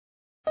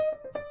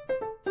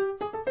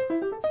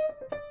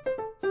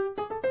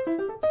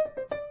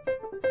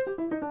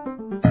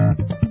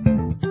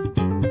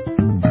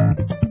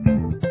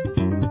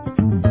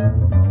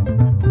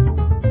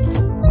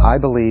I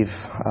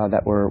believe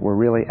that we're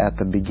really at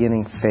the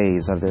beginning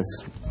phase of this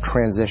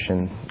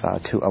transition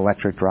to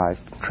electric drive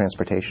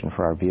transportation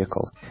for our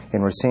vehicles.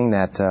 And we're seeing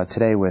that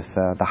today with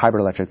the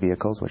hybrid electric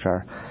vehicles, which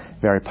are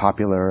very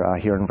popular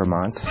here in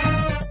Vermont.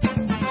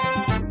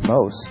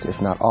 Most,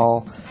 if not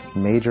all,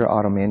 major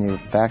auto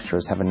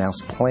manufacturers have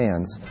announced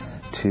plans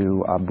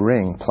to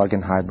bring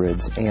plug-in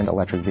hybrids and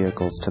electric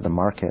vehicles to the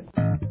market.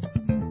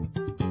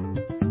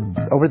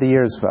 Over the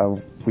years,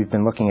 we've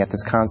been looking at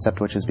this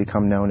concept which has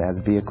become known as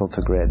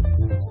vehicle-to-grid.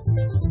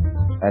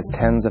 As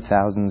tens of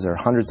thousands or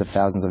hundreds of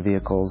thousands of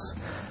vehicles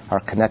are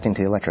connecting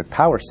to the electric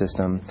power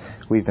system,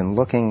 we've been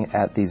looking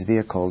at these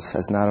vehicles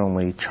as not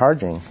only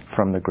charging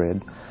from the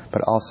grid,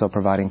 but also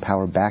providing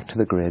power back to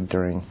the grid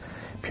during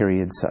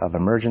periods of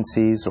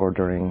emergencies or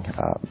during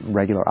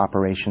regular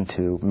operation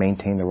to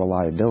maintain the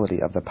reliability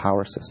of the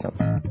power system.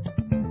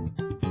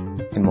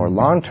 In more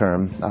long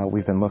term,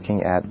 we've been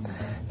looking at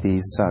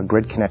these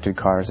grid-connected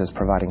cars as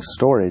providing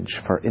storage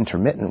for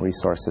intermittent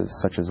resources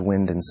such as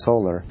wind and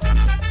solar.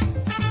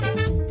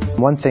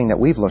 One thing that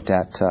we've looked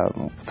at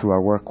through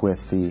our work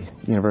with the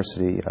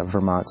University of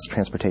Vermont's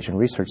Transportation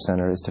Research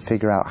Center is to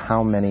figure out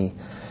how many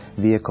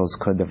vehicles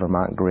could the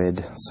Vermont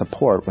grid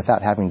support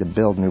without having to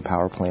build new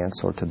power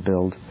plants or to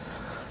build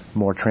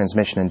more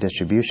transmission and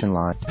distribution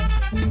lines.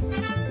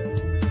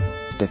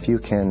 If you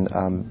can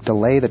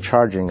delay the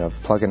charging of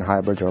plug-in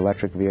hybrids or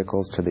electric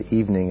vehicles to the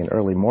evening and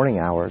early morning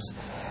hours,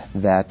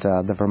 that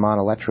the Vermont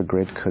electric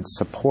grid could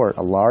support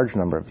a large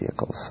number of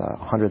vehicles,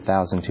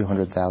 100,000,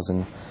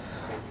 200,000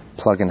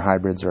 plug-in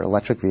hybrids or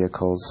electric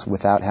vehicles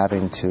without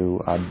having to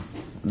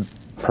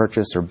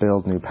purchase or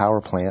build new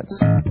power plants.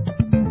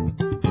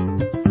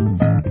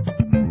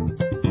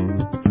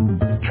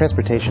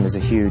 Transportation is a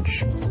huge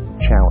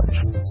challenge.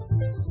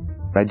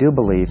 I do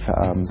believe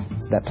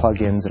that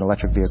plug-ins and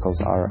electric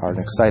vehicles are an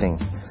exciting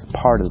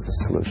part of the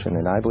solution,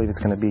 and I believe it's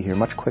going to be here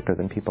much quicker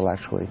than people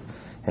actually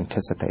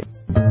anticipate.